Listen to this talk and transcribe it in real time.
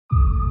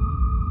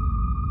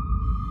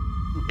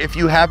if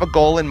you have a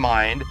goal in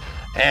mind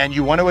and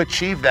you want to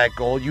achieve that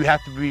goal, you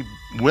have to be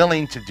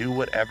willing to do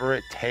whatever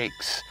it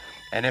takes.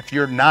 And if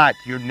you're not,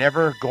 you're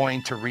never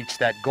going to reach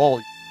that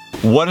goal.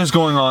 What is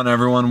going on,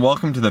 everyone?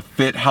 Welcome to the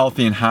Fit,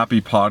 Healthy, and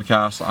Happy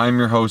podcast. I'm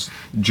your host,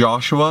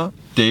 Joshua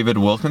David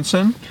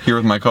Wilkinson, here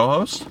with my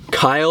co-host,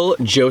 Kyle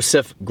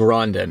Joseph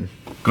Grondin.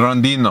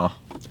 Grandino.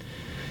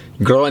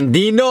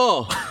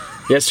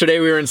 Yesterday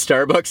we were in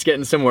Starbucks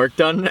getting some work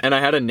done, and I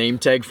had a name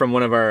tag from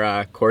one of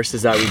our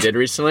courses that we did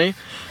recently,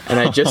 and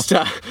I just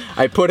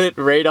I put it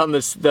right on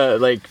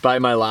by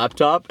my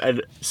laptop,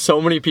 and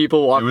so many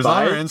people walked by. It was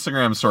on our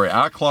Instagram story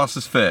at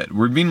Colossus Fit.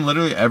 We've been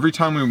literally every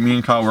time me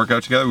and Kyle work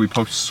out together, we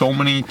post so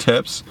many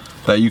tips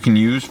that you can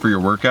use for your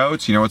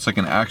workouts. You know, it's like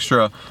an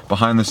extra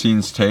behind the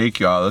scenes take.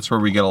 That's where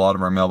we get a lot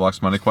of our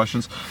Mailbox Monday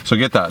questions. So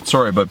get that.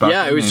 Sorry, but back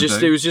to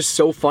it was just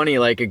so funny.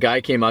 Like, a guy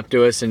came up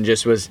to us and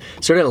just was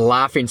sort of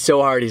laughing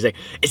so hard. He's like,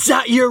 "Is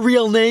that your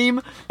real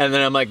name?" And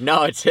then I'm like,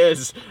 "No, it's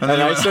his." And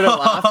I started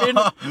laughing,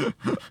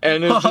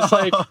 and it was just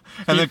like,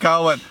 and then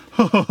Kyle went,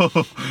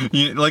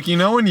 you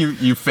know when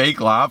you fake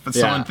laugh and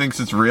someone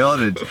thinks it's real,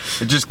 and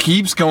it just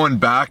keeps going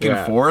back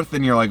and forth,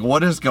 and you're like,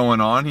 what is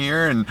going on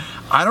here? And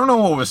I don't know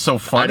what was so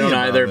funny. I don't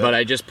either, but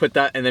I just put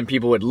that, and then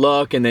people would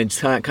look, and then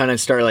kind of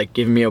start like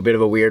giving me a bit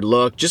of a weird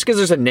look, just because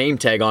there's a name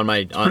tag on my.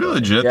 It's pretty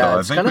legit though.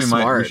 I think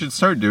we should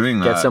start doing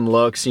that. Get some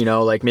looks, you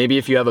know, like maybe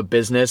if you have a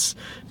business,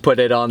 put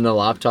it on the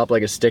laptop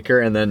like a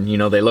sticker, and then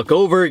they look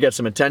over, get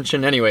some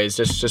attention. Anyways,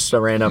 just a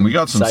random. We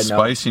got some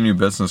spicy new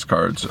business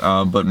cards,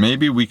 but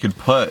maybe we could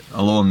put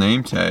a little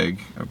name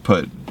tag.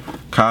 Put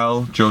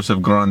Kyle Joseph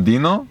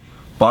Grandino,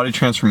 body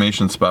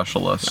transformation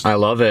specialist. I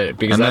love it,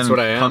 because that's what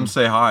I am. Come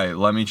say hi,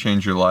 let me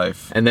change your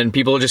life. And then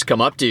people just come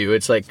up to you.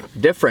 It's like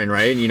different,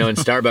 right? In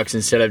Starbucks,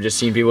 instead of just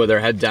seeing people with their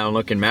head down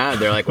looking mad,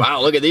 they're like,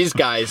 wow, look at these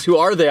guys. Who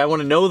are they? I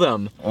want to know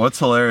them. What's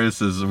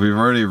hilarious is we've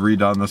already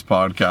redone this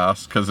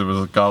podcast because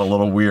it got a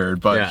little weird,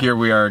 but here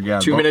we are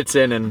again. 2 minutes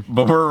in,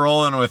 but we're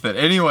rolling with it.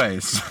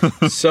 Anyways,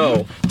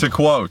 so to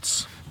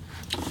quotes.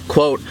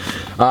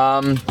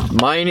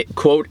 Mine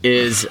quote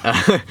is,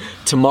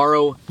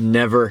 tomorrow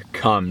never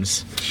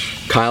comes.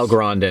 Kyle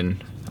Grondin.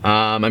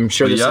 I'm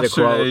sure this is a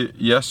quote.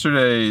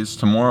 Yesterday's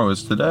tomorrow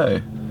is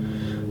today.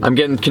 I'm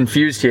getting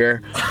confused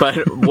here, but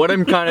what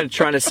I'm kind of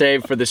trying to say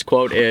for this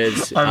quote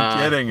is... I'm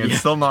kidding. It's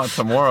still not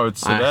tomorrow.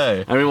 It's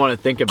today. I don't even want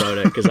to think about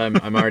it, because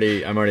I'm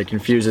already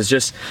confused. It's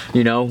just,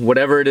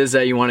 whatever it is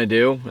that you want to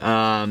do,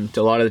 a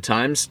lot of the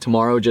times,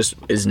 tomorrow just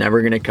is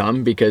never going to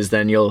come, because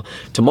then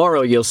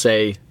tomorrow you'll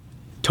say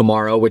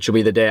tomorrow, which will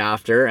be the day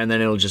after, and then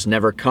it'll just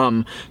never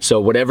come. So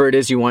whatever it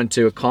is you want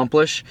to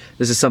accomplish,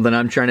 this is something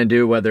I'm trying to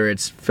do, whether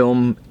it's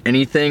film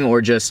anything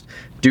or just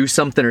do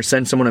something or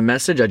send someone a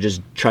message. I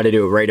just try to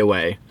do it right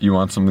away. You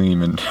want something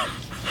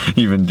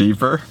even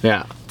deeper?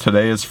 Yeah.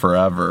 Today is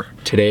forever.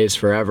 Today is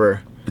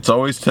forever. It's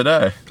always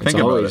today. Think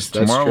about it.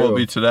 Tomorrow will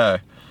be today.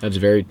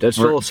 That's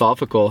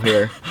philosophical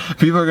here.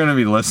 People are going to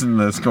be listening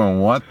to this going,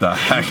 what the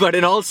heck? But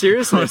in all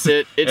seriousness,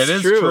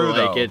 it's true.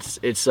 Like,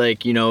 it's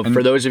like,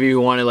 for those of you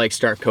who want to like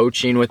start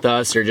coaching with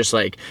us, or just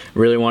like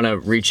really want to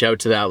reach out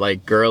to that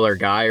like girl or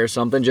guy or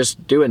something,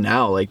 just do it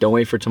now. Like, don't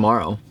wait for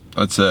tomorrow.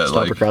 That's it.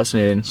 Stop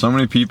procrastinating. So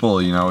many people,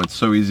 it's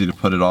so easy to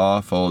put it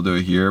off. I'll do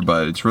it here,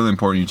 but it's really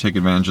important you take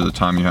advantage of the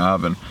time you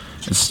have. And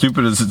as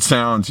stupid as it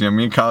sounds,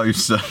 me and Kyle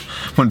used to,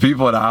 when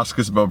people would ask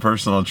us about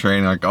personal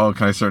training, like, oh,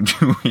 can I start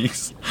in 2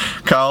 weeks?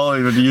 Kyle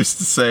used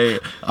to say,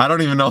 I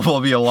don't even know if I'll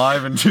be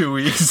alive in 2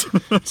 weeks.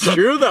 It's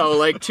true though,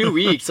 like 2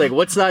 weeks, like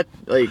what's that,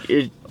 like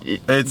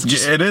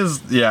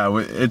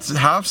it's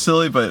half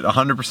silly but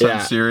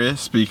 100%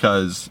 serious,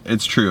 because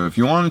it's true. If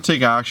you want to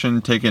take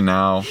action, take it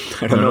now.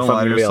 I don't know if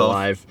I'm gonna be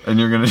alive, and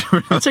you're gonna do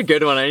it. That's a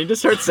good one. I need to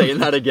start saying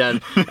that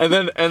again. And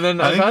then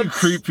I think you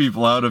creep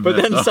people out a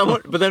bit.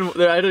 But then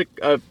I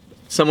had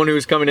someone who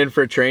was coming in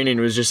for a training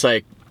was just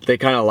like, they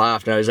kind of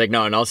laughed, and I was like,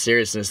 no, in all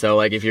seriousness though,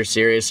 like if you're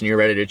serious and you're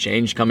ready to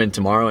change, come in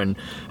tomorrow. And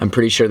I'm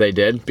pretty sure they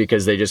did,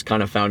 because they just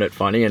kind of found it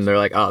funny, and they're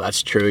like, oh,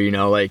 that's true,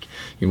 like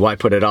why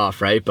put it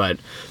off, right? But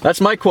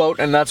that's my quote,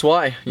 and that's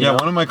why.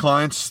 One of my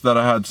clients that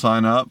I had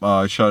sign up,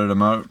 I shouted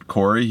him out,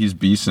 Corey. He's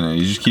beasting it.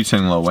 He just keeps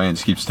saying Lil Wayne,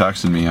 keeps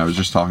texting me. I was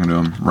just talking to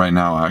him right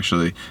now,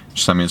 actually.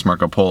 Just sent me his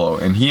Marco Polo,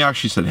 and he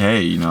actually said,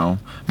 hey,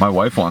 my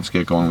wife wants to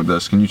get going with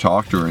this. Can you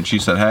talk to her? And she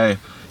said, hey,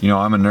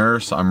 I'm a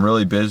nurse, I'm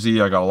really busy,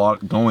 I got a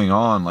lot going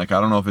on, like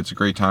I don't know if it's a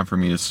great time for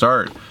me to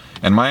start.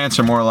 And my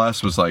answer more or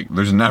less was like,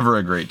 there's never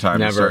a great time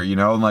to start,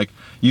 and like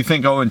you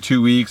think, oh, in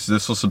 2 weeks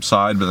this will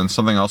subside, but then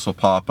something else will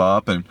pop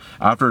up. And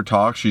after a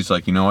talk, she's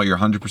like, you know what, you're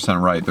 100%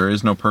 right. There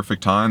is no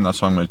perfect time.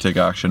 That's why I'm going to take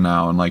action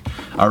now. And like,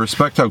 I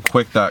respect how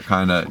quick that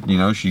kind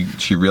of,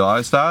 she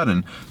realized that.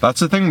 And that's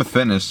the thing with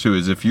fitness too,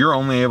 is if you're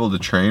only able to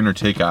train or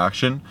take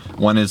action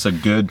when it's a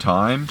good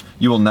time,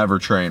 you will never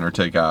train or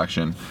take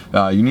action.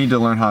 You need to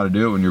learn how to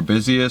do it when you're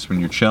busiest, when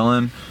you're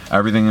chilling,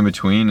 everything in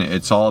between.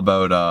 It's all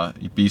about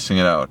beasting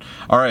it out.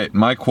 All right,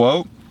 my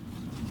quote.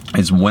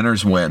 is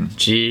winners win.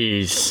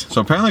 Jeez.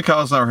 So apparently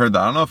Kyle's never heard that.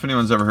 I don't know if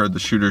anyone's ever heard the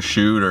shooters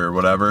shoot or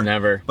whatever.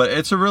 Never. But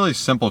it's a really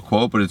simple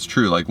quote, but it's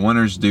true. Like,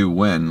 winners do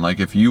win.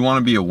 Like, if you want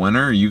to be a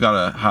winner, you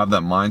got to have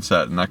that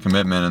mindset and that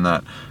commitment and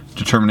that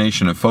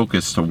determination and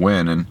focus to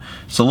win. And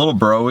it's a little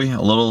broy,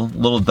 a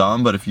little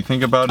dumb, but if you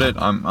think about it,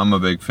 I'm a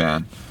big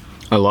fan.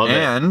 I love it.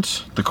 And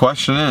the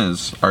question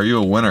is, are you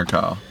a winner,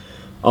 Kyle?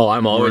 Oh,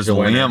 I'm always a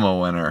Or is winner. Liam a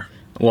winner?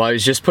 Well, I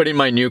was just putting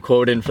my new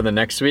quote in for the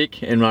next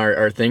week in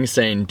our thing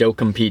saying, don't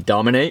compete,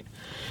 dominate.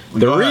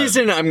 The Go ahead.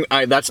 reason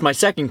that's my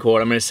second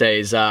quote I'm going to say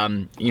is,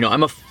 I'm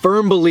a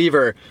firm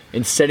believer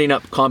in setting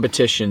up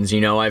competitions.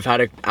 I've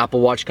had an Apple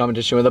Watch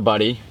competition with a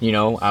buddy,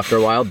 after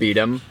a while beat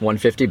him, won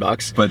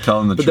 $50. But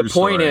tell him the But true the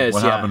point story. is,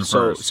 What happened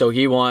first? so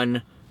he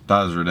won.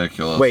 That is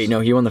ridiculous. Wait,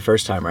 no, he won the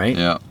first time, right?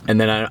 Yeah. And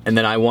then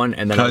I won,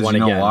 and then I Because won you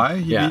know again. why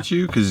he yeah. beat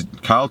you? Because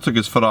Kyle took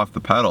his foot off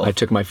the pedal. I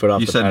took my foot off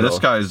You the said,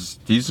 pedal.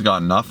 he's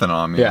got nothing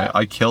on me. Yeah.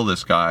 I kill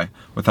this guy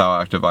with how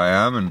active I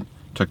am and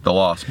took the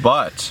loss.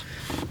 But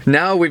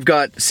Now we've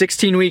got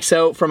 16 weeks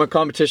out from a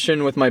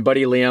competition with my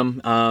buddy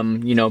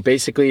Liam.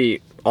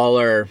 Basically all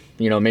our,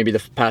 maybe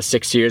the past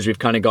 6 years, we've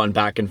kind of gone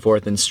back and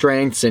forth in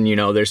strengths, and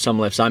there's some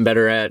lifts I'm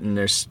better at, and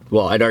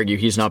I'd argue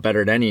he's not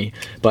better at any.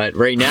 But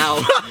right now,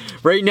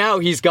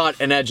 he's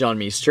got an edge on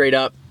me, straight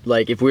up.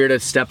 Like, if we were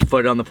to step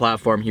foot on the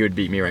platform, he would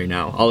beat me right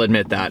now. I'll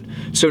admit that.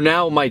 So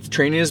now my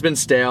training has been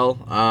stale.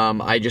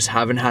 I just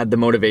haven't had the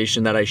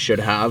motivation that I should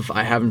have.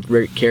 I haven't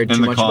cared too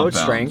much about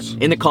strength.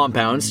 In the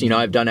compounds,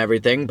 I've done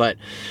everything, but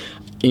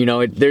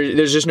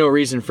there's just no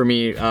reason for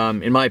me,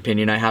 in my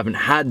opinion. I haven't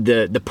had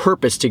the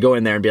purpose to go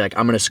in there and be like,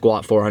 I'm going to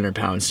squat 400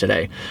 pounds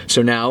today.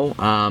 So now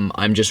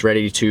I'm just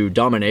ready to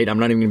dominate. I'm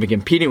not even going to be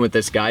competing with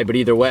this guy, but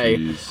either way,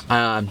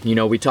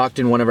 we talked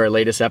in one of our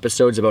latest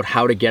episodes about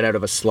how to get out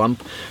of a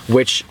slump,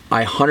 which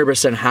I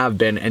 100% have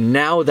been. And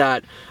now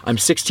that I'm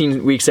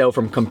 16 weeks out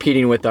from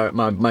competing with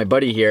my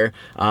buddy here,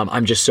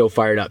 I'm just so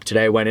fired up.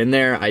 Today I went in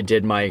there, I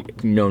did my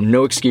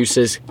no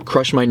excuses,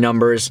 crushed my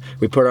numbers.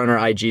 We put it on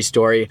our IG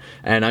story,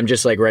 and I'm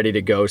just like ready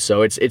to go.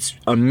 So it's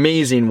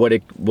amazing what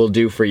it will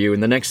do for you.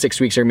 And the next 6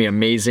 weeks are gonna be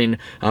amazing.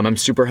 I'm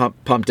super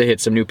pumped to hit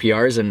some new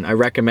PRs, and I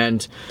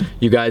recommend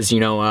you guys,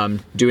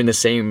 doing the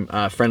same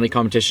friendly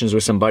competitions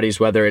with some buddies,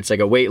 whether it's like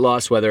a weight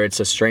loss, whether it's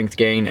a strength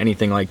gain,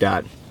 anything like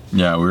that.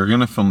 yeah, we were going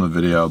to film a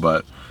video,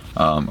 but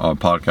on a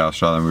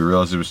podcast rather, and we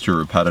realized it was too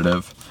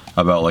repetitive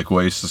about like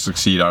ways to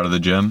succeed out of the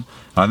gym.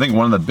 I think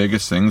one of the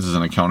biggest things is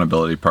an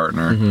accountability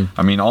partner. Mm-hmm.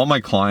 I mean, all my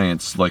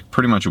clients, like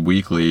pretty much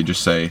weekly,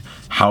 just say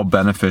how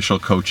beneficial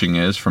coaching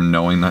is from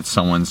knowing that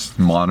someone's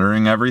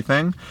monitoring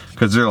everything.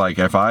 Because they're like,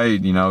 if I,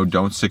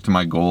 don't stick to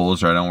my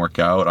goals or I don't work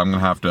out, I'm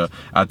going to have to,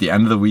 at the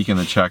end of the week in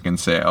the check and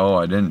say, oh,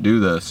 I didn't do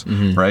this,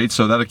 right?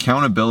 So that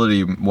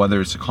accountability, whether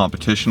it's a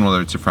competition,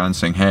 whether it's a friend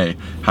saying, hey,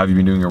 have you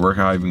been doing your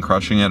workout? Have you been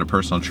crushing it? A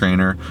personal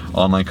trainer,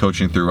 online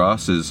coaching through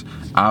us is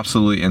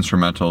absolutely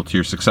instrumental to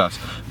your success.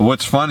 But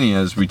what's funny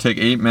is we take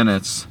 8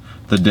 minutes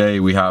the day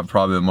we have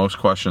probably the most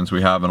questions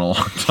we have in a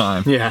long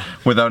time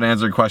without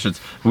answering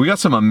questions. We got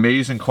some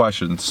amazing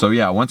questions. So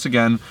yeah, once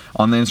again,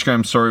 on the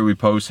Instagram story we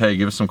post, hey,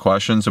 give us some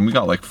questions, and we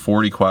got like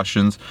 40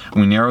 questions,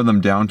 and we narrowed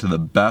them down to the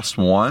best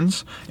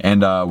ones,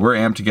 and we're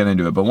amped to get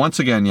into it. But once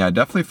again, yeah,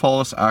 definitely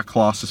follow us at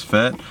Colossus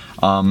Fit.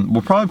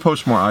 We'll probably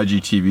post more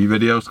IGTV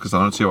videos because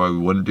I don't see why we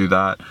wouldn't do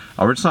that.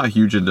 We're just not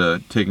huge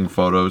into taking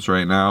photos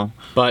right now.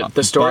 But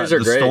the stories are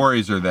great. The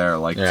stories are there.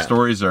 The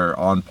stories are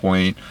on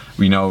point.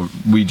 We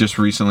just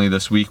recently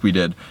this week we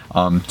did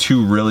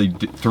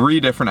 3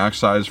 different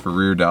exercises for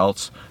rear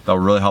delts that will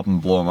really help them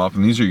blow them up,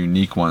 and these are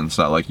unique ones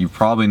that like you've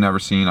probably never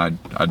seen.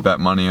 I'd bet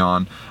money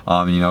on.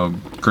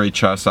 Great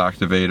chest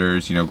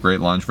activators.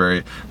 Great lunge,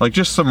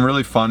 just some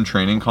really fun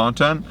training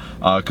content.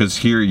 Because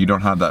here you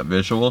don't have that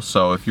visual.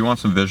 So if you want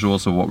some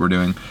visuals of what we're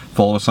doing,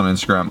 follow us on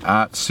Instagram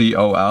at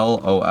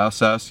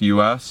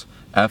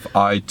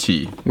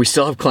COLOSSUSFIT. We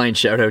still have client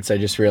shoutouts, I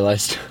just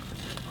realized.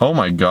 Oh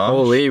my gosh.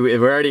 Holy,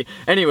 we're already.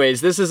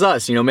 Anyways, this is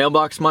us.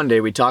 Mailbox Monday.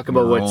 We talk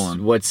about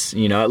what's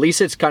at least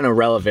it's kind of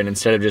relevant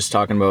instead of just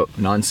talking about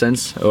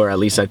nonsense, or at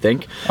least I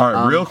think. All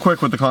right, real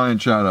quick with the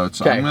client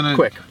shoutouts. Okay,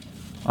 quick.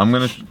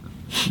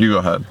 You go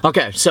ahead.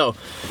 Okay, so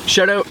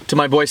shout out to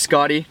my boy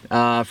Scotty.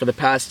 For the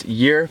past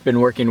year, been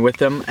working with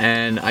him,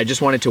 and I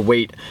just wanted to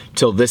wait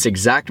till this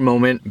exact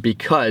moment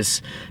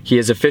because he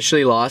has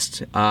officially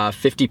lost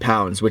 50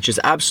 pounds, which is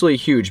absolutely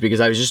huge because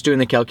I was just doing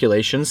the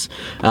calculations,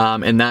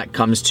 and that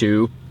comes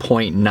to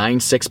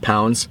 0.96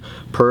 pounds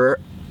per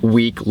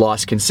week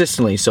lost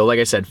consistently. So like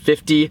I said,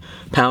 50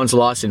 pounds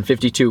lost in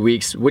 52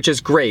 weeks, which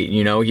is great.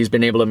 He's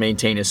been able to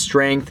maintain his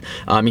strength.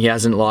 He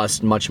hasn't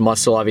lost much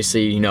muscle.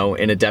 Obviously, in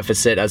a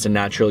deficit as a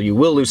natural, you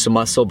will lose some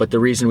muscle, but the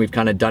reason we've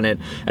kind of done it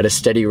at a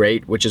steady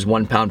rate, which is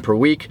 1 pound per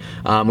week,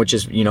 which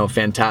is,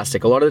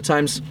 fantastic. A lot of the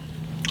times,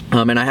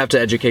 and I have to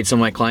educate some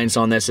of my clients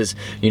on this, is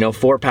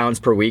 4 pounds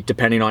per week,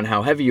 depending on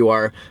how heavy you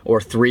are,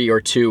 or 3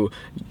 or 2,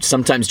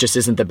 sometimes just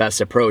isn't the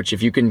best approach.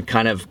 If you can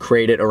kind of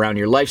create it around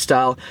your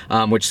lifestyle,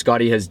 which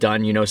Scotty has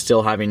done,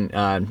 still having,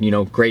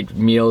 great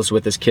meals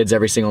with his kids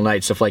every single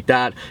night, stuff like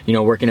that,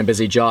 working a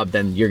busy job,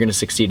 then you're going to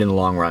succeed in the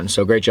long run.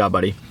 So great job,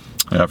 buddy.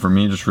 Yeah, for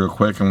me, just real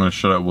quick, I'm going to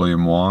shout out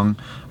William Wong,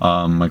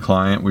 my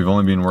client. We've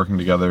only been working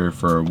together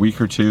for a week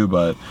or two,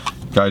 but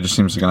guy just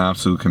seems like an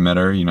absolute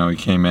committer. You know, he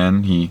came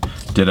in, he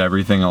did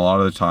everything. A lot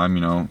of the time,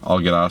 you know, I'll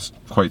get asked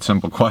quite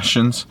simple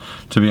questions,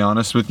 to be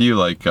honest with you,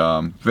 like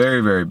very,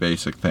 very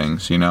basic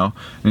things, you know.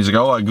 And he's like,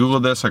 oh, I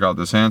Googled this, I got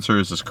this answer,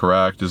 is this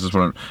correct? Is this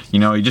what I'm, you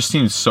know, he just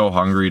seems so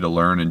hungry to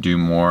learn and do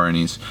more, and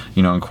he's,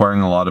 you know,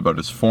 inquiring a lot about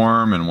his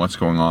form and what's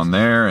going on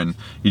there, and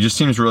he just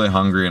seems really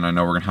hungry, and I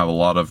know we're gonna have a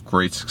lot of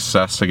great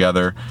success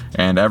together.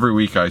 And every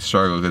week I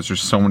struggle because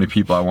there's so many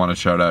people I want to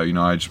shout out. You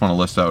know, I just want to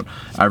list out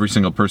every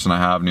single person I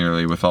have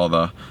nearly with all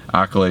the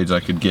accolades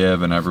I could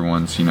give, and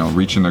everyone's, you know,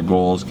 reaching their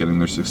goals, getting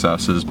their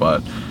successes.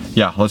 But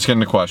yeah, let's get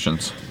into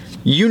questions.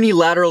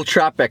 Unilateral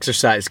trap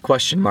exercise,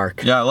 question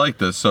mark. Yeah, I like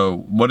this. So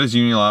what does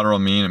unilateral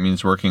mean? It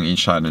means working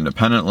each side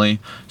independently.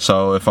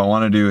 So if I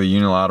want to do a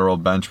unilateral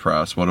bench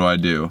press, what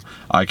do?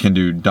 I can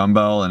do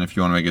dumbbell, and if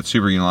you want to make it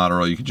super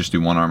unilateral, you can just do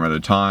one arm at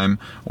a time,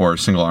 or a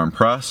single arm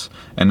press.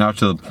 And now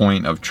to the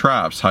point of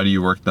traps, how do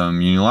you work them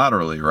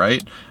unilaterally,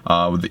 right?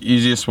 The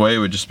easiest way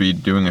would just be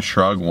doing a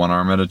shrug one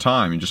arm at a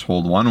time. You just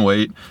hold one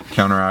weight,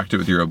 counteract it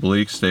with your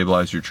obliques,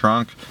 stabilize your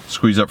trunk,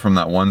 squeeze up from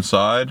that one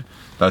side.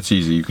 That's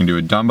easy. You can do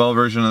a dumbbell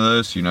version of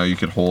this. You know, you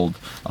could hold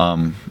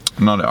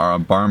not a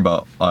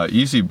barbell,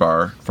 easy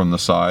bar from the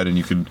side, and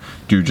you could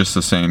do just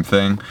the same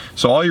thing.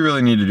 So all you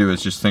really need to do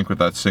is just think with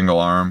that single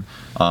arm,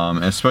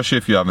 and especially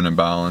if you have an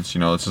imbalance, you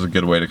know, this is a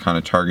good way to kind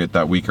of target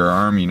that weaker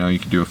arm. You know, you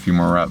can do a few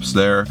more reps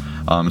there.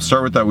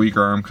 Start with that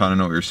weaker arm, kind of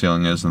know what your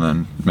ceiling is, and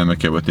then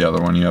mimic it with the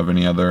other one. You have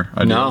any other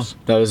ideas? No,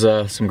 that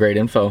was some great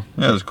info.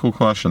 Yeah, it's a cool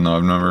question though.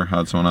 I've never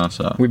had someone ask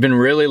that. We've been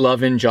really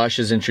loving, Josh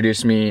has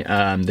introduced me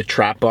the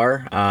trap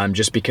bar,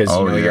 just because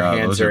you know, your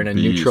hands are in a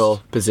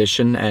neutral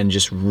position and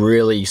just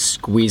really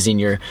squeezing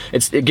your,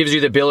 it gives you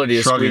the ability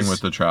to shrugging squeeze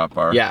with the trap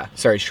bar. Yeah,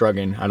 sorry,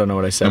 shrugging. I don't know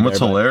what I said. And what's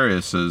there,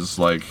 hilarious is,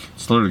 like,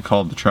 it's literally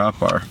called the trap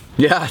bar.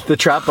 Yeah, the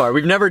trap bar.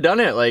 We've never done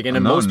it, like,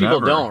 and most people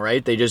never. don't,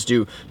 right? They just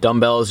do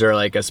dumbbells or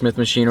like a Smith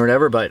machine or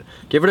whatever. But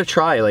give it a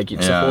try. Like,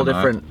 it's a whole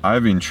different.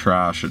 I've been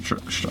trash at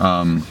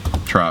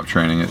trap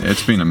training.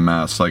 It's been a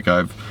mess. Like,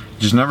 I've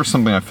just never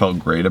something I felt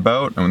great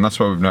about. I mean, that's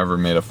why we've never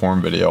made a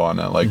form video on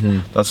it. Like,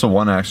 that's the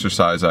one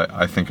exercise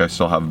I think I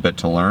still have a bit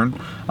to learn.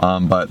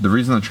 But the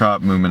reason the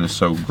trap movement is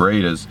so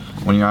great is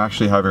when you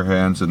actually have your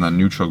hands in that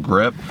neutral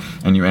grip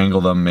and you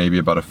angle them maybe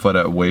about a foot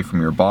away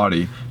from your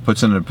body,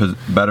 puts in a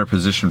better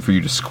position for you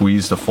to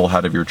squeeze the full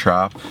head of your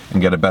trap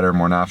and get a better,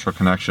 more natural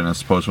connection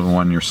as opposed to the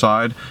one on your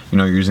side. You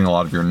know, you're using a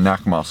lot of your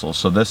neck muscles.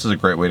 So this is a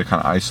great way to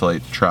kind of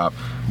isolate the trap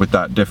with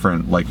that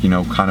different, like, you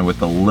know, kind of with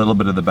a little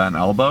bit of the bent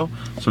elbow.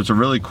 So it's a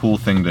really cool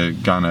thing to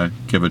kind of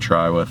give a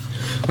try with.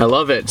 I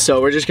love it.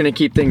 So we're just going to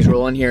keep things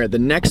rolling here. The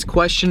next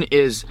question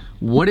is,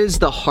 what is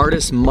the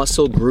hardest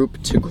muscle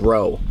group to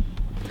grow?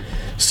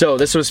 So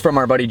this was from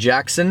our buddy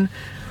Jackson.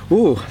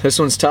 Ooh, this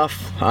one's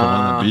tough. The one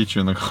that beat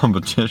you in the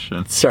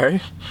competition.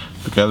 Sorry?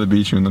 The guy that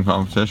beat you in the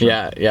competition.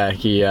 Yeah,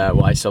 he,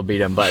 well, I still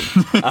beat him, but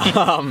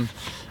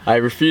I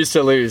refuse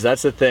to lose.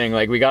 That's the thing.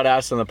 Like, we got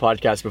asked on the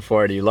podcast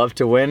before, do you love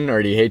to win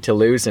or do you hate to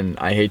lose? And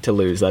I hate to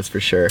lose, that's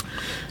for sure.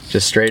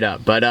 Just straight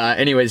up. But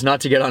anyways,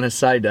 not to get on a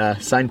side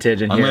tangent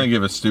here. I'm going to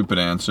give a stupid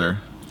answer.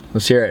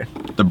 Let's hear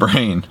it. The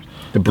brain.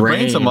 The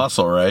brain's a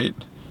muscle, right?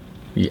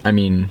 I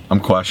mean, I'm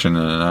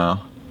questioning it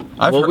now.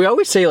 We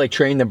always say, like,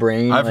 train the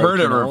brain. I've like, heard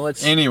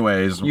it.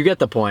 Anyways. You get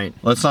the point.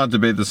 Let's not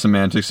debate the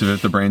semantics of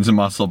if the brain's a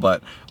muscle,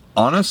 but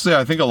honestly,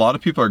 I think a lot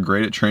of people are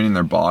great at training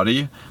their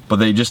body, but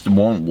they just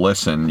won't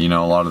listen, you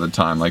know, a lot of the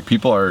time. Like,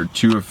 people are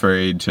too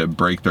afraid to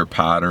break their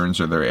patterns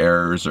or their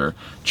errors or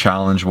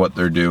challenge what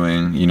they're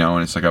doing, you know,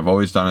 and it's like, I've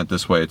always done it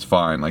this way, it's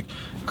fine. Like,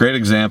 great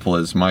example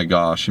is, my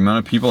gosh, the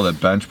amount of people that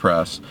bench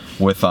press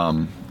with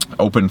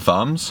open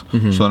thumbs, so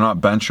they're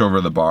not bench over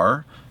the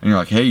bar. And you're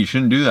like, hey, you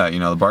shouldn't do that. You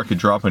know, the bar could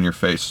drop on your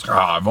face.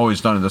 I've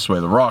always done it this way.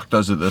 The Rock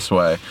does it this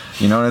way.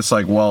 You know, and it's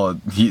like, well,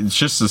 it's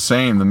just the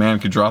same. The man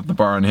could drop the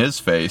bar on his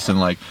face. And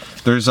like,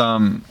 there's,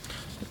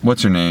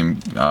 what's her name?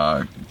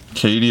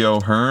 Katie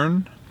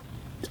O'Hearn?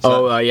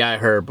 Yeah,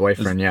 her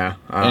boyfriend, yeah.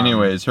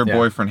 Anyways, her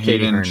boyfriend,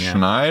 Hayden Hearn,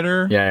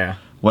 Schneider? Yeah.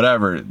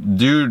 Whatever.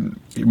 Dude,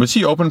 was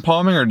he open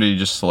palming or did he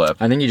just slip?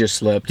 I think he just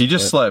slipped. He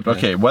just slipped. Yeah.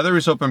 Okay, whether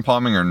he's open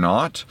palming or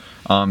not,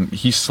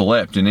 he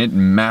slipped and it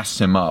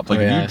messed him up. Like,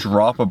 if you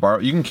drop a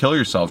bar, you can kill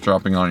yourself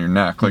dropping on your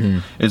neck. Like,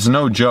 it's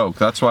no joke.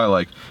 That's why,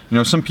 like, you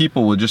know, some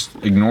people will just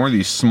ignore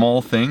these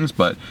small things,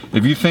 but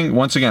if you think,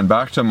 once again,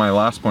 back to my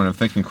last point of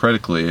thinking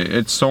critically,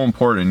 it's so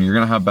important. You're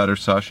going to have better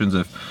sessions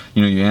if,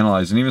 you know, you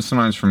analyze. And even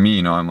sometimes for me,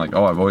 you know, I'm like,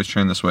 oh, I've always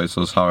trained this way,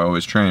 so this is how I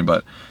always train.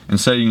 But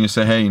instead, you can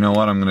say, hey, you know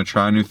what, I'm going to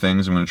try new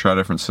things. I'm going to try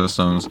different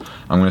systems.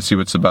 I'm going to see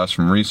what's the best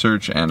from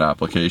research and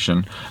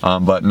application.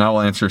 But now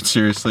I'll answer it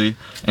seriously.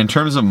 In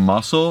terms of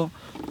muscle,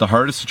 the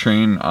hardest to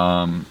train,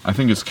 I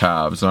think, is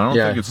calves. And I don't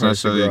think it's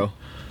necessarily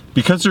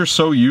because they're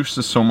so used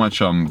to so much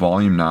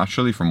volume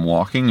naturally from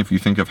walking, if you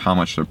think of how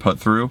much they're put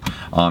through,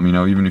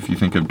 even if you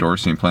think of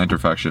Dorsey and plantar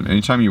flexion,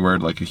 anytime you wear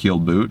like a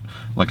heeled boot,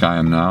 like I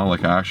am now,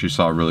 like I actually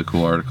saw a really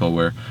cool article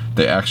where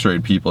they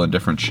x-rayed people in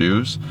different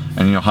shoes,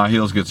 and high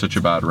heels get such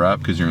a bad rep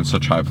because you're in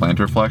such high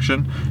plantar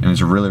flexion, and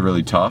it's really,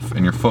 really tough,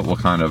 and your foot will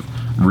kind of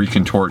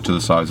recontort to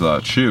the size of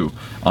that shoe.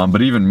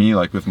 But even me,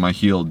 like with my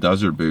heeled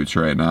desert boots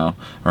right now,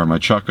 or my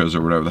chukkas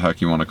or whatever the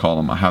heck you want to call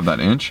them, I have that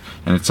inch,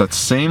 and it's that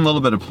same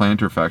little bit of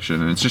plantar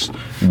flexion, and it's just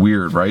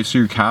weird, right? So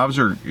your calves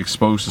are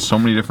exposed to so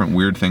many different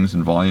weird things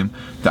in volume.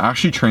 To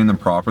actually train them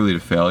properly to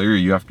failure,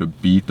 you have to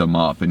beat them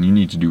up, and you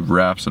need to do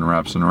reps and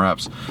reps and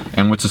reps.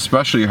 And what's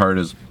especially hard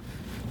is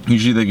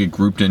usually they get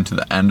grouped into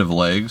the end of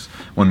legs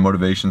when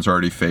motivation's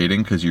already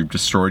fading because you've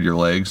destroyed your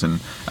legs, and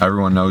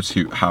everyone knows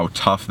how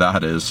tough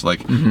that is,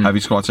 like heavy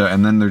squats are,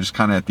 and then they're just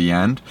kind of at the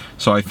end.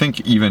 So I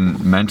think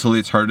even mentally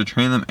it's hard to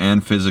train them,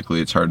 and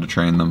physically it's hard to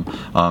train them.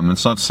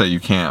 It's not to say you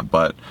can't,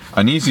 but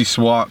an easy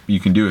swap you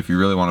can do if you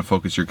really want to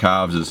focus your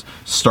calves is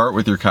start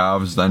with your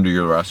calves, then do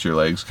your rest of your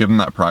legs. Give them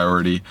that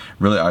priority,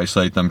 really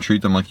isolate them,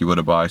 treat them like you would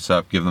a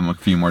bicep, give them a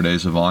few more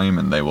days of volume,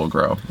 and they will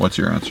grow. What's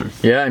your answer?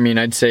 Yeah, I mean,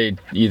 I'd say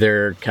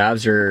either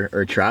calves or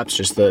traps,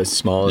 just the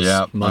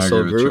smallest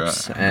muscle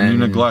groups, and you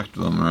neglect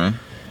them, right?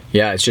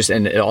 Yeah, it's just,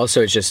 and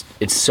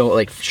it's so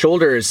like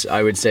shoulders,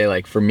 I would say,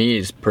 like for me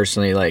is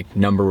personally like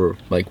number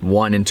like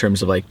one in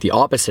terms of like the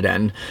opposite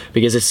end,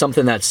 because it's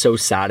something that's so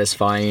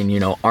satisfying.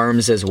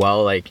 Arms as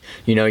well, like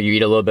you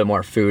eat a little bit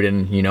more food,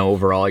 and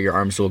overall your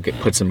arms will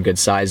put some good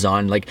size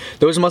on. Like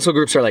those muscle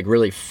groups are like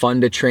really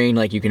fun to train.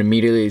 Like you can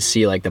immediately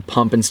see like the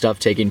pump and stuff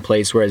taking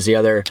place, whereas the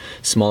other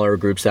smaller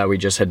groups that we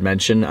just had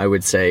mentioned, I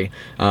would say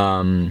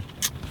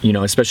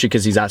especially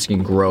because he's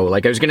asking grow.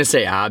 Like I was gonna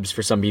say abs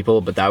for some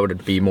people, but that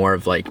would be more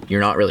of like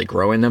you're not really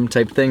growing them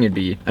type thing.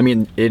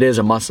 It is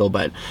a muscle,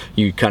 but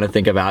you kind of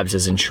think of abs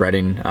as in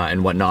shredding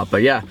and whatnot.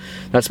 But yeah,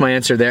 that's my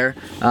answer there.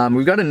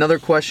 We've got another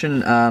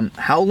question.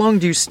 How long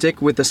do you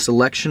stick with a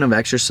selection of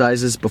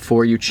exercises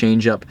before you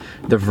change up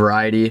the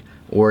variety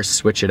or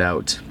switch it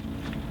out?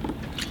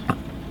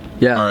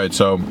 Yeah. All right.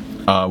 So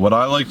what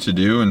I like to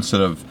do,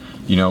 instead of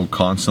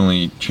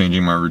constantly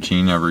changing my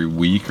routine every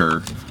week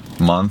or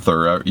month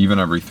or even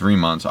every 3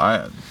 months,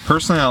 I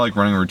like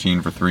running a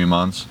routine for 3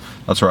 months.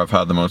 That's where I've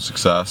had the most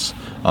success.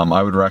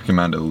 I would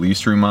recommend at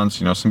least 3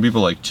 months. Some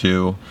people like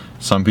 2,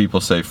 some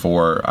people say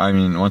 4.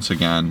 Once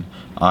again,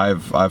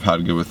 I've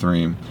had good with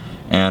 3.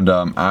 And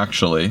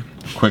actually,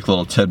 quick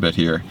little tidbit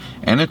here.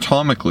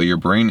 Anatomically, your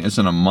brain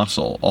isn't a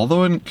muscle.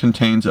 Although it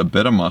contains a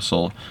bit of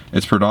muscle,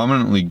 it's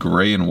predominantly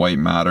gray and white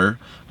matter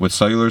with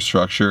cellular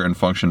structure and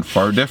function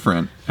far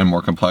different and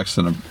more complex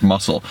than a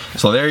muscle.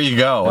 So there you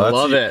go. I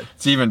love it.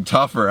 It's even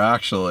tougher,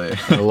 actually.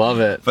 I love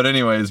it. But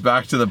anyways,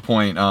 back to the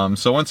point.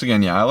 So once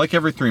again, I like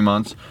every 3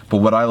 months, but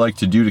what I like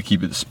to do to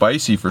keep it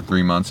spicy for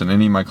 3 months, and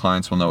any of my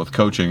clients will know with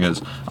coaching,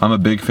 is I'm a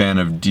big fan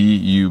of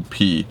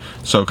DUP.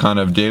 So kind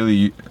of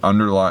daily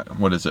underline,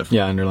 what is it?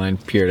 Yeah, underlying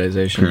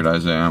periodization.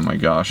 Periodization, oh my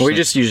gosh. Well, we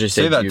just usually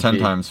say that DUP. 10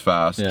 times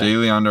fast. Yeah.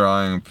 Daily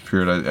underlying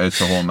periodization,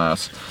 it's a whole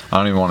mess. I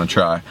don't even want to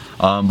try.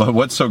 But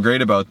what's so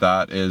great about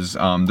that is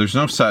there's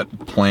no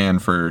set plan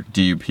for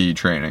DUP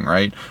training,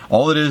 right?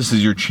 All it is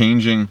you're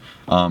changing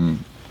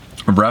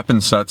rep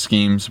and set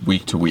schemes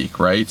week to week,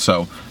 right?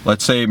 So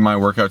let's say my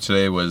workout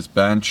today was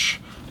bench,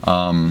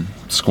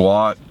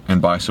 squat,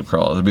 and bicep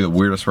curl. It'd be the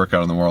weirdest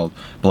workout in the world.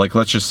 But like,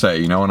 let's just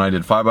say, when I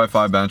did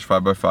 5x5 bench,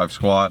 5x5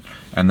 squat,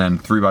 and then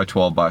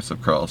 3x12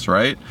 bicep curls,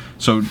 right?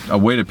 So a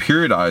way to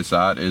periodize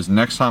that is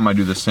next time I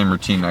do the same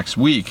routine next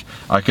week,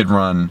 I could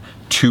run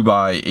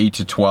 2x8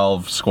 to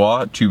 12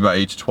 squat,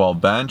 2x8 to 12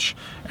 bench,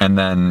 and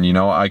then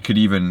I could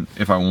even,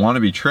 if I want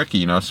to be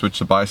tricky, switch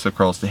the bicep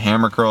curls to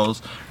hammer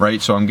curls,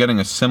 right? So I'm getting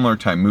a similar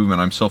type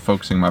movement. I'm still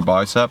focusing my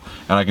bicep,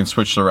 and I can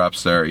switch the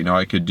reps there.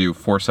 I could do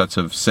 4 sets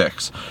of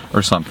 6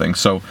 or something.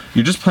 So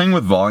you're just playing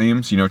with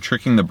volumes,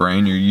 tricking the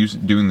brain. You're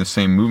doing the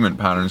same movement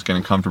patterns,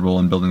 getting comfortable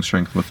and building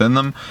strength within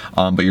them,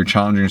 but you're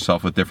challenging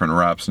yourself with different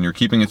reps, and you're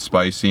keeping it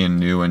spicy and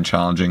new and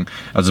challenging,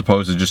 as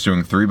opposed to just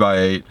doing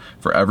 3x8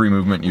 for every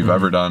movement you've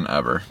ever done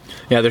ever.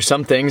 Yeah, there's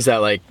some things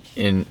that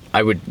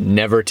I would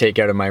never take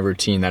out of my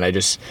routine that I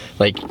just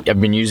I've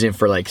been using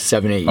for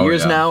 7-8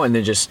 years now, and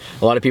then just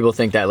a lot of people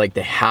think that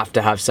they have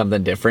to have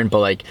something different,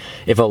 but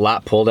if a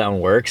lat pull down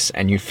works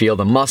and you feel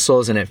the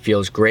muscles and it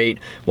feels great,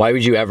 why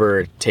would you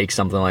ever take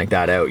something like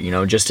that out,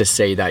 just to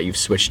say that you've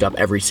switced up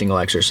every single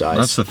exercise?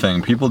 That's the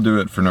thing, people do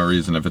it for no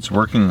reason. If it's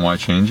working, why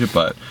change it?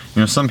 But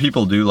some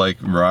people do like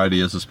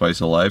variety as a spice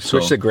of life.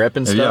 Switch the grip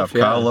and stuff.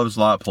 If Kyle loves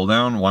lat pull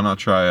down, why not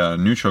try a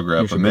neutral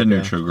grip, a mid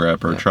neutral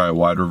grip, or try a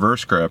wide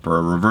reverse grip, or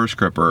a reverse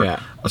grip, or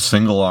a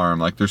single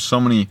arm. There's so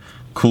many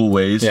cool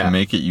ways to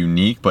make it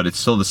unique, but it's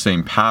still the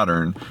same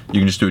pattern. You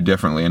can just do it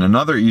differently. And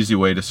another easy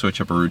way to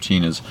switch up a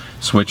routine is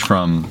switch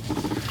from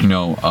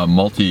a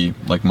multi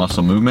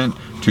muscle movement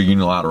to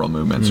unilateral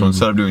movement. So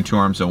instead of doing 2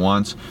 arms at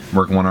once,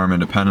 work one arm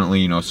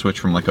independently. Switch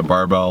from a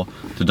barbell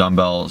to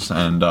dumbbells,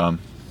 and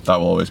that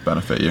will always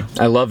benefit you.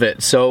 I love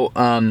it. So,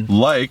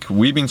 Like,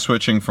 we've been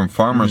switching from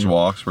farmer's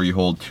walks where you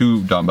hold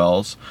 2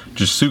 dumbbells,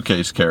 just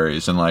suitcase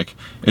carries, and like,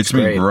 it's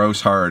been great.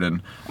 gross hard.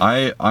 And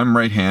I'm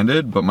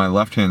right-handed, but my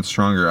left hand's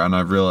stronger, and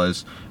I've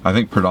realized, I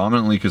think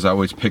predominantly because I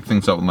always pick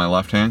things up with my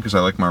left hand, because I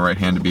like my right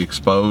hand to be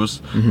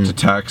exposed to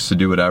text, to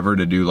do whatever,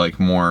 to do like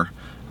more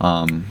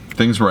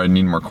things where I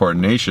need more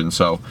coordination.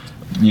 So,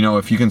 you know,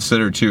 if you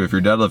consider too, if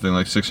you're deadlifting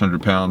like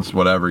 600 pounds,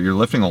 whatever, you're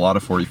lifting a lot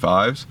of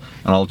 45s,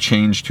 and I'll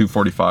change 2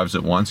 45s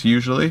at once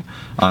usually,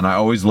 and I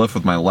always lift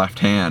with my left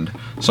hand.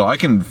 So I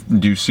can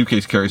do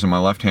suitcase carries in my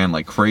left hand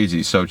like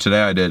crazy. So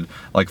today I did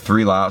like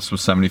 3 laps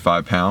with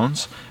 75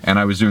 pounds, and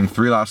I was doing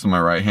 3 laps with my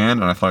right hand,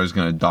 and I thought I was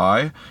gonna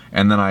die.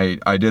 And then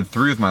I did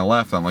 3 with my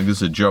left. I'm like, this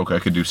is a joke, I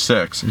could do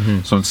 6.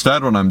 So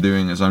instead what I'm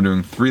doing is I'm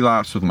doing 3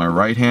 laps with my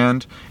right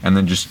hand, and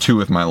then just 2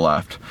 with my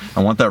left.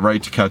 I want that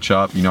right to catch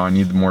up. You know, I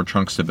need more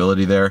trunk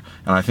stability there,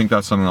 and I think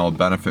that's something that will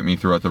benefit me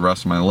throughout the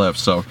rest of my lift.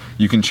 So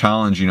you can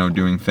challenge, you know,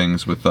 doing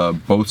things with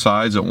both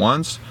sides at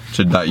once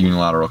to that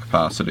unilateral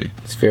capacity.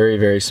 it's very,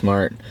 very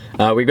smart.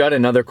 We've got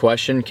another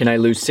question. Can I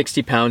lose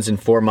 60 pounds in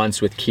 4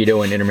 months with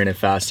keto and intermittent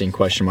fasting? ?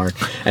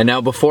 And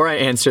now, before I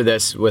answer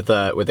this with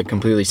a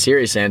completely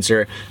serious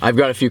answer, I've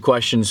got a few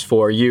questions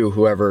for you,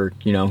 whoever,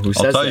 you know, who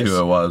says this. I'll tell you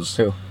who it was.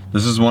 Who?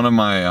 This is one of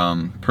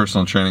my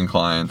personal training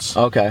clients.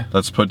 Okay.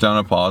 That's put down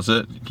a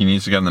deposit. He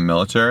needs to get in the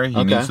military.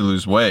 He needs to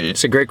lose weight.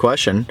 It's a great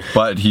question.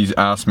 But he's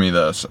asked me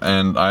this,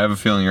 and I have a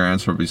feeling your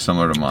answer would be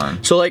similar to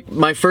mine. So like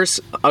my first,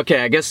 I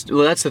guess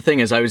that's the thing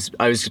is I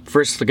was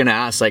first gonna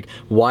ask, like,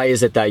 why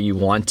is it that you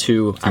want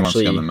to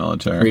actually get in the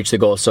military. reach the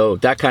goal? So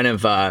that kind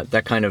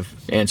of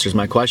answers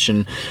my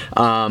question.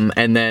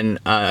 And then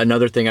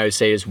another thing I would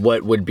say is,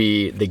 what would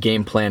be the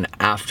game plan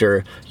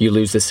after you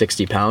lose the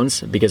 60 pounds?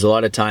 Because a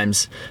lot of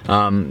times,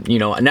 you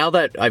know, now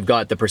that I've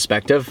got the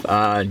perspective,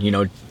 you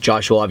know,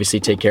 Josh will obviously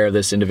take care of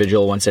this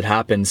individual once it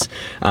happens,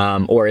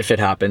 or if it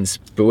happens,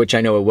 but which I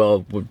know it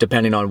will,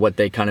 depending on what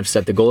they kind of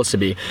set the goals to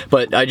be.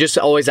 But I just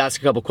always ask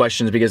a couple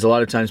questions, because a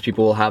lot of times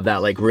people will have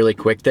that like really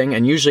quick thing,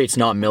 and usually it's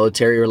not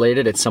military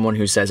related. It's someone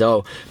who says,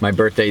 oh, my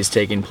birthday is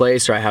taking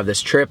place, or I have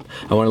this trip,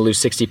 I want to lose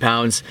 60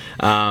 pounds.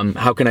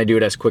 How can I do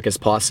it as quick as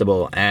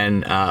possible?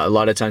 And a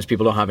lot of times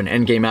people don't have an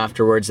end game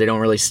afterwards. They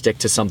don't really stick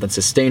to something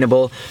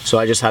sustainable. So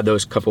I just had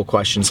those couple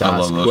questions to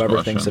ask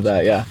whoever thinks of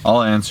that. Yeah.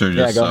 I'll answer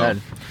just go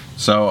ahead.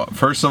 So,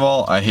 first of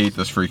all, I hate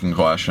this freaking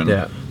question.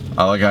 Yeah.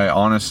 I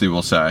honestly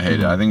will say I hate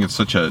it. I think it's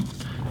such a...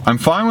 I'm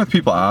fine with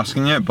people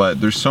asking it, but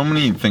there's so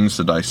many things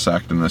to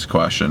dissect in this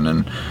question,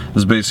 and this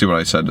is basically what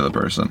I said to the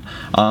person.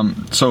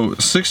 So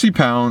 60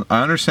 pounds,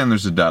 I understand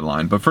there's a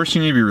deadline, but first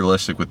you need to be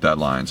realistic with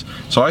deadlines.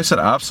 So I said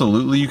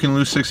absolutely you can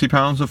lose 60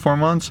 pounds in 4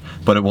 months,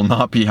 but it will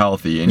not be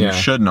healthy, and you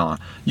should not.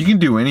 You can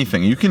do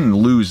anything. You can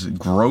lose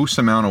gross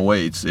amount of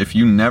weights if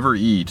you never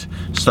eat,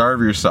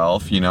 starve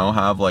yourself, you know,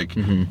 have like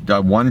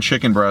one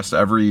chicken breast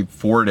every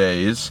 4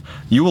 days.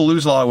 You will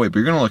lose a lot of weight, but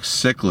you're going to look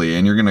sickly,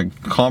 and you're going to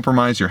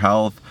compromise your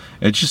health.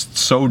 It's just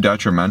so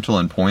detrimental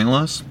and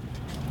pointless.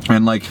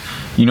 And like,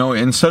 you know,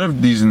 instead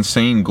of these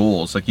insane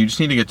goals, like you just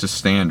need to get to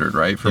standard,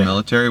 right? For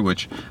military,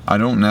 which I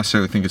don't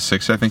necessarily think is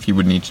 60. I think you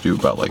would need to do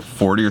about like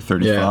 40 or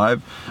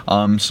 35.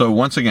 So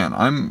once again,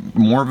 I'm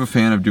more of a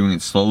fan of doing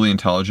it slowly,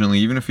 intelligently.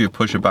 Even if you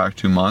push it back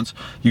 2 months,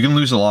 you can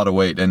lose a lot of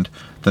weight. And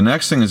the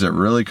next thing is it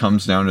really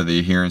comes down to the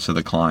adherence of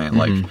the client.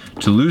 Like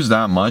to lose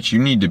that much, you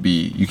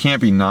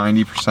can't be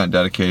 90%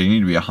 dedicated. You need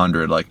to be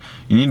 100. Like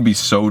you need to be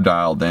so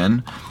dialed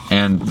in.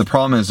 And the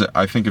problem is,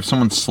 I think if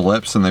someone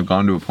slips and they've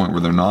gone to a point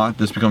where they're not,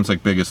 this becomes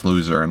like Biggest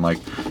Loser. And like,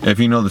 if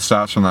you know the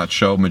stats from that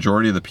show,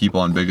 majority of the people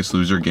on Biggest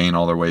Loser gain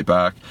all their weight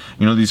back.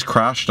 You know, these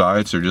crash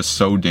diets are just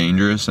so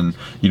dangerous, and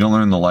you don't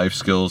learn the life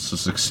skills to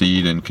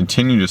succeed and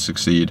continue to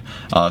succeed.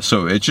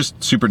 So it's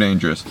just super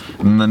dangerous.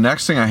 And the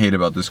next thing I hate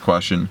about this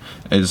question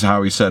is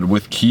how he said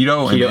with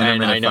keto and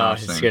intermittent I know,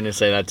 fasting. I was going to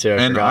say that too.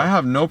 I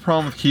have no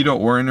problem with keto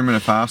or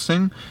intermittent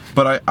fasting,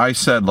 but I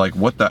said, like,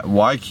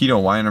 why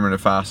keto, why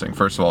intermittent fasting?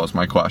 First of all, is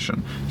my question.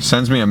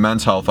 Sends me a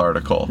Men's Health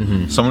article.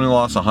 Someone who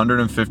lost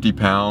 150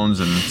 pounds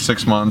in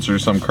 6 months or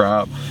some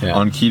crap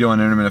on keto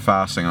and intermittent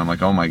fasting. And I'm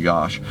like, oh my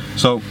gosh.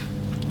 So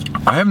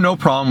I have no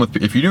problem with,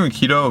 if you're doing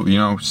keto, you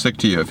know, sick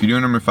to you. If you're doing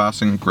intermittent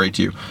fasting, great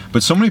to you.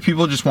 But so many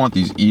people just want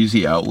these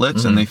easy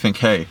outlets, and they think,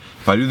 hey,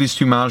 if I do these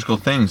 2 magical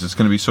things, it's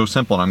going to be so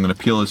simple and I'm going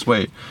to peel this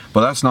weight.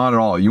 But that's not at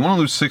all. You want to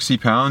lose 60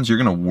 pounds, you're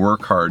going to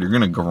work hard. You're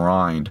going to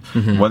grind.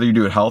 Whether you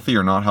do it healthy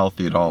or not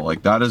healthy at all.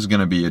 Like, that is going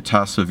to be a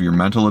test of your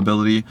mental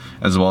ability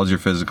as well as your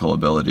physical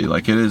ability.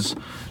 Like, it is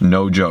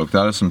no joke.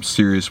 That is some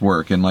serious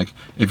work. And like,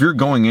 if you're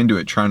going into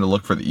it trying to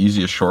look for the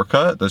easiest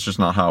shortcut, that's just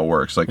not how it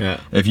works. Like,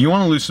 if you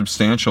want to lose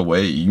substantial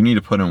weight, you need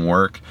to put in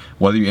work,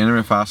 whether you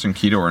intermittent fasting,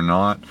 keto or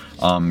not.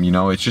 You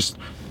know, it's just,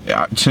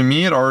 to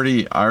me, I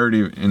already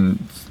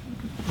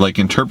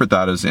interpret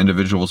that as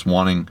individuals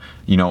wanting,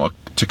 you know,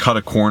 to cut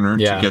a corner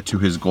to get to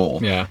his goal.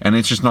 And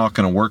it's just not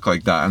going to work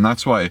like that. And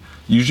that's why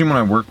usually when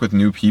I work with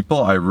new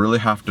people, I really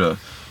have to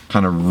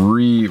kind of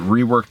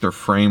rework their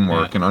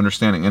framework and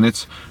understanding. And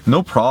it's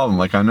no problem.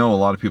 Like, I know a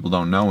lot of people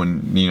don't know,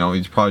 and you know,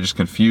 he's probably just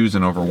confused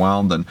and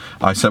overwhelmed. And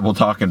I said we'll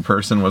talk in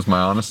person was my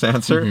honest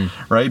answer,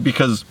 right?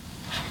 Because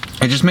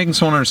it's just making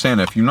someone understand,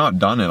 if you've not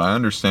done it, I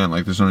understand,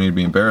 like, there's no need to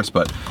be embarrassed,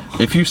 but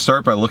if you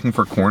start by looking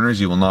for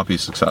corners, you will not be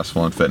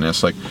successful in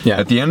fitness. Like,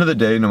 at the end of the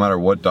day, no matter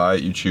what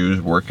diet you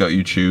choose, workout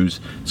you choose,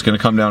 it's going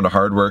to come down to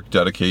hard work,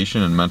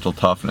 dedication, and mental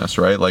toughness,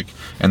 right? Like,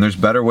 and there's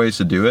better ways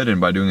to do it,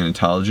 and by doing it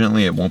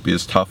intelligently, it won't be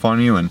as tough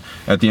on you. And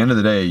at the end of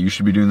the day, you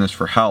should be doing this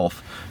for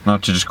health,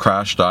 not to just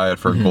crash diet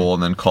for a goal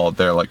and then call it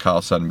there, like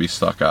Kyle said, and be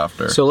stuck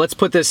after. So let's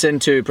put this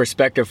into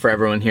perspective for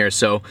everyone here.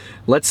 So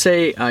let's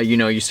say, you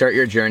know, you start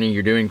your journey,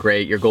 you're doing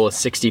great, your goal is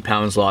 60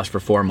 pounds lost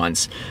for 4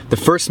 months. The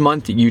first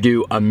month you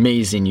do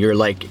amazing. You're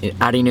like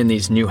adding in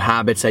these new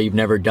habits that you've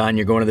never done.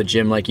 You're going to the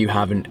gym like you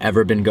haven't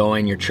ever been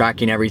going. You're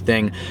tracking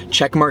everything.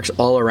 Check marks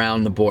all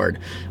around the board.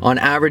 On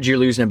average, you're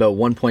losing about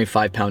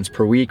 1.5 pounds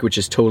per week, which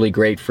is totally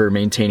great for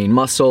maintaining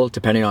muscle.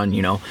 Depending on,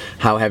 you know,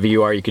 how heavy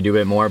you are, you could do a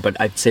bit more, but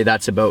I'd say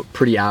that's about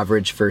pretty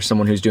average for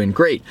someone who's doing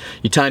great.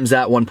 You times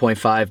that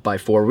 1.5 by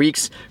 4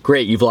 weeks,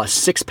 great. You've lost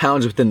 6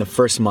 pounds within the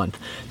first month.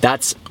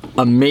 That's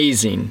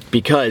amazing,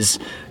 because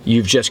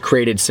you've just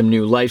created some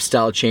new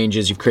lifestyle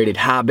changes, you've created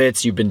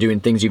habits, you've been doing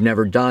things you've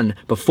never done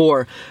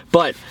before,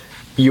 but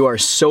you are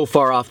so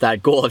far off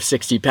that goal of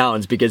 60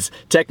 pounds because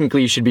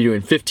technically you should be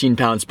doing 15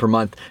 pounds per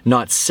month,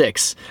 not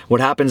 6.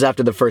 What happens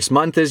after the first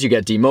month is you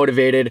get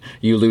demotivated,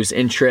 you lose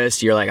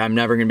interest, you're like, I'm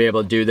never gonna be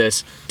able to do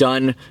this.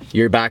 Done,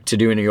 you're back to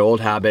doing your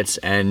old habits,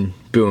 and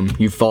boom,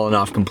 you've fallen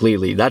off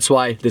completely. That's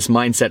why this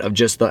mindset of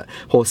just the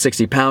whole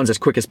 60 pounds as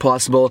quick as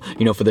possible,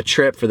 you know, for the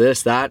trip, for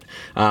this, that,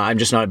 I'm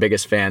just not a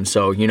biggest fan.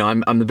 So, you know,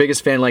 I'm the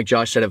biggest fan, like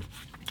Josh said, of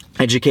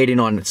educating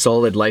on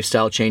solid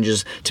lifestyle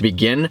changes to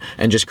begin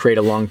and just create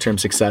a long-term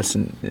success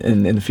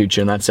in the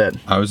future, and that's it.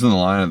 I was in the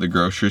line at the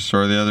grocery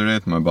store the other day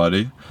with my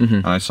buddy,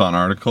 and I saw an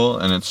article,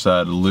 and it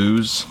said,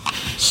 lose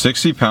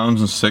 60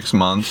 pounds in 6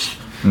 months,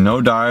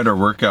 no diet or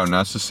workout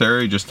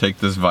necessary, just take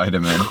this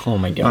vitamin. Oh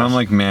my gosh. And I'm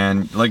like,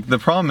 man, like, the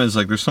problem is,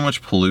 like, there's so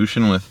much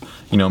pollution with,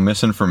 you know,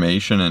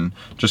 misinformation, and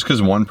just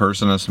because one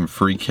person has some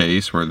free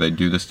case where they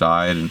do this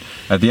diet, and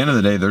at the end of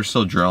the day, they're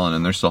still drilling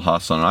and they're still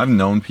hustling. And I've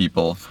known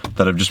people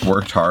that have just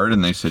worked hard,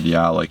 and they said,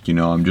 yeah, like, you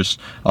know, I'm just,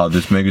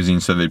 this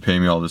magazine said they'd pay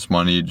me all this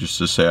money just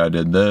to say I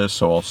did this,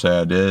 so I'll say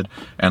I did.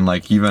 And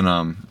like, even,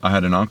 I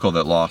had an uncle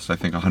that lost, I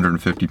think,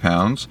 150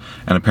 pounds,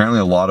 and apparently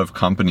a lot of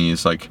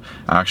companies, like,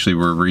 actually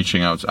were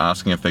reaching out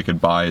asking if they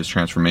could buy his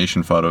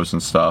transformation photos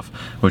and stuff,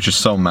 which is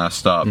so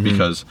messed up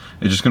because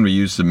it's just going to be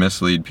used to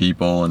mislead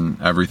people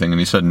and everything. And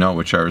he said no,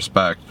 which I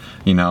respect,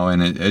 you know,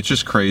 and it's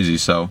just crazy.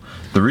 So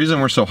the reason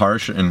we're so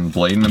harsh and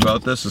blatant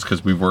about this is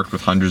because we've worked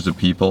with hundreds of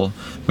people.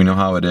 We know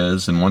how it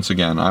is. And once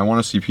again, I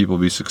want to see people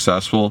be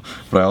successful,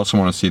 but I also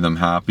want to see them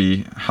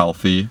happy,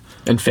 healthy,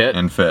 and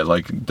fit.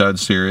 Like, dead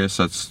serious.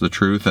 That's the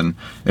truth. And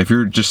if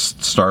you're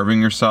just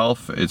starving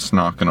yourself, it's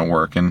not going to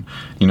work. And,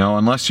 you know,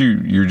 unless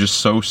you're just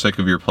so sick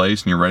of your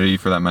place and you're ready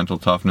for that mental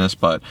toughness.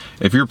 But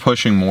if you're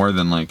pushing more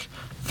than like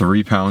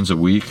 3 pounds a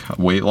week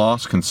weight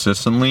loss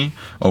consistently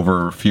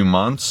over a few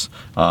months,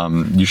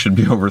 you should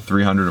be over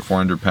 300 or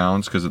 400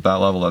 pounds, because at that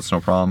level, that's no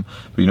problem.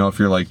 But, you know, if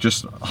you're like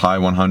just high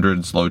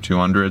 100s, low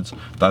 200s,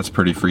 that's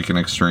pretty freaking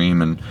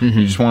extreme. And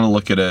you just want to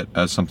look at it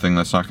as something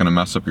that's not going to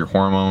mess up your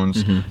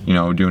hormones, you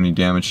know, do any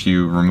damage to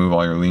you, remove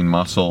all your lean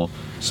muscle.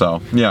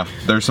 So, yeah,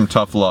 there's some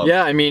tough love.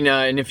 Yeah, I mean,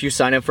 and if you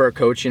sign up for our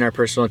coaching, our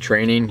personal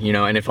training, you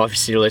know, and if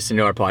obviously you're listening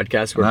to our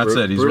podcast, we're that's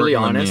it. He's really working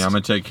honest. with me. I'm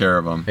going to take care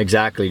of him.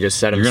 Exactly, just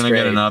set him You're straight.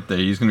 going to get an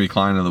update. He's going to be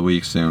client of the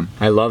week soon.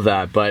 I love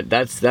that, but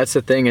that's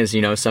the thing is,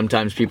 you know,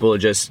 sometimes people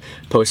just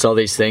post all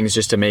these things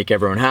just to make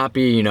everyone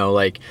happy, you know,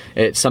 like,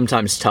 it's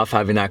sometimes tough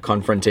having that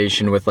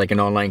confrontation with like an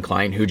online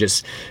client who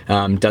just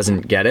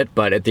doesn't get it,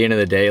 but at the end of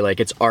the day,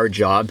 like, it's our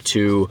job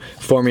to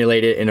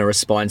formulate it in a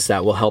response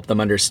that will help them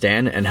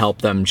understand and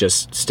help them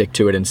just stick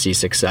to it and see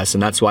success.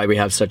 And that's why we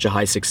have such a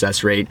high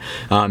success rate.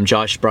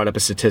 Josh brought up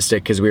a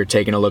statistic because we were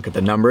taking a look at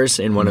the numbers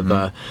in one of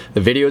the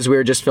videos we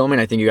were just filming.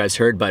 I think you guys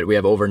heard, but we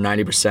have over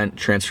 90%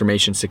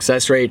 transformation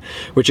success rate,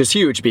 which is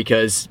huge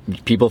because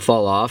people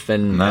fall off.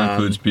 And that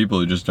includes people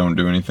who just don't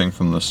do anything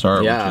from the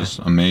start, which is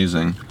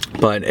amazing.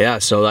 But yeah,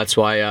 so that's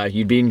why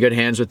you'd be in good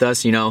hands with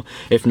us. You know,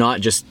 if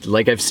not, just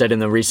like I've said in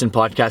the recent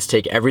podcast,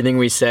 take everything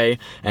we say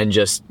and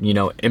just, you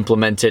know,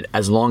 implement it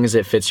as long as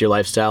it fits your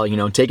lifestyle. You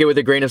know, take it with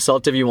a grain of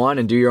salt if you want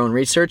and do your own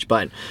research,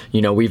 but, you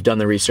know, we've done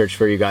the research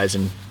for you guys,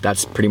 and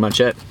that's pretty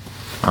much it.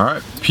 All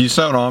right, peace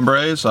out,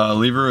 hombres.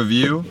 Leave a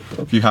review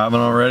if you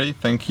haven't already.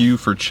 Thank you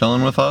for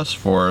chilling with us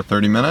for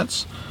 30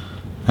 minutes,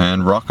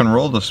 and rock and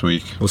roll this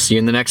week. We'll see you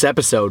in the next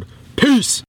episode. Peace.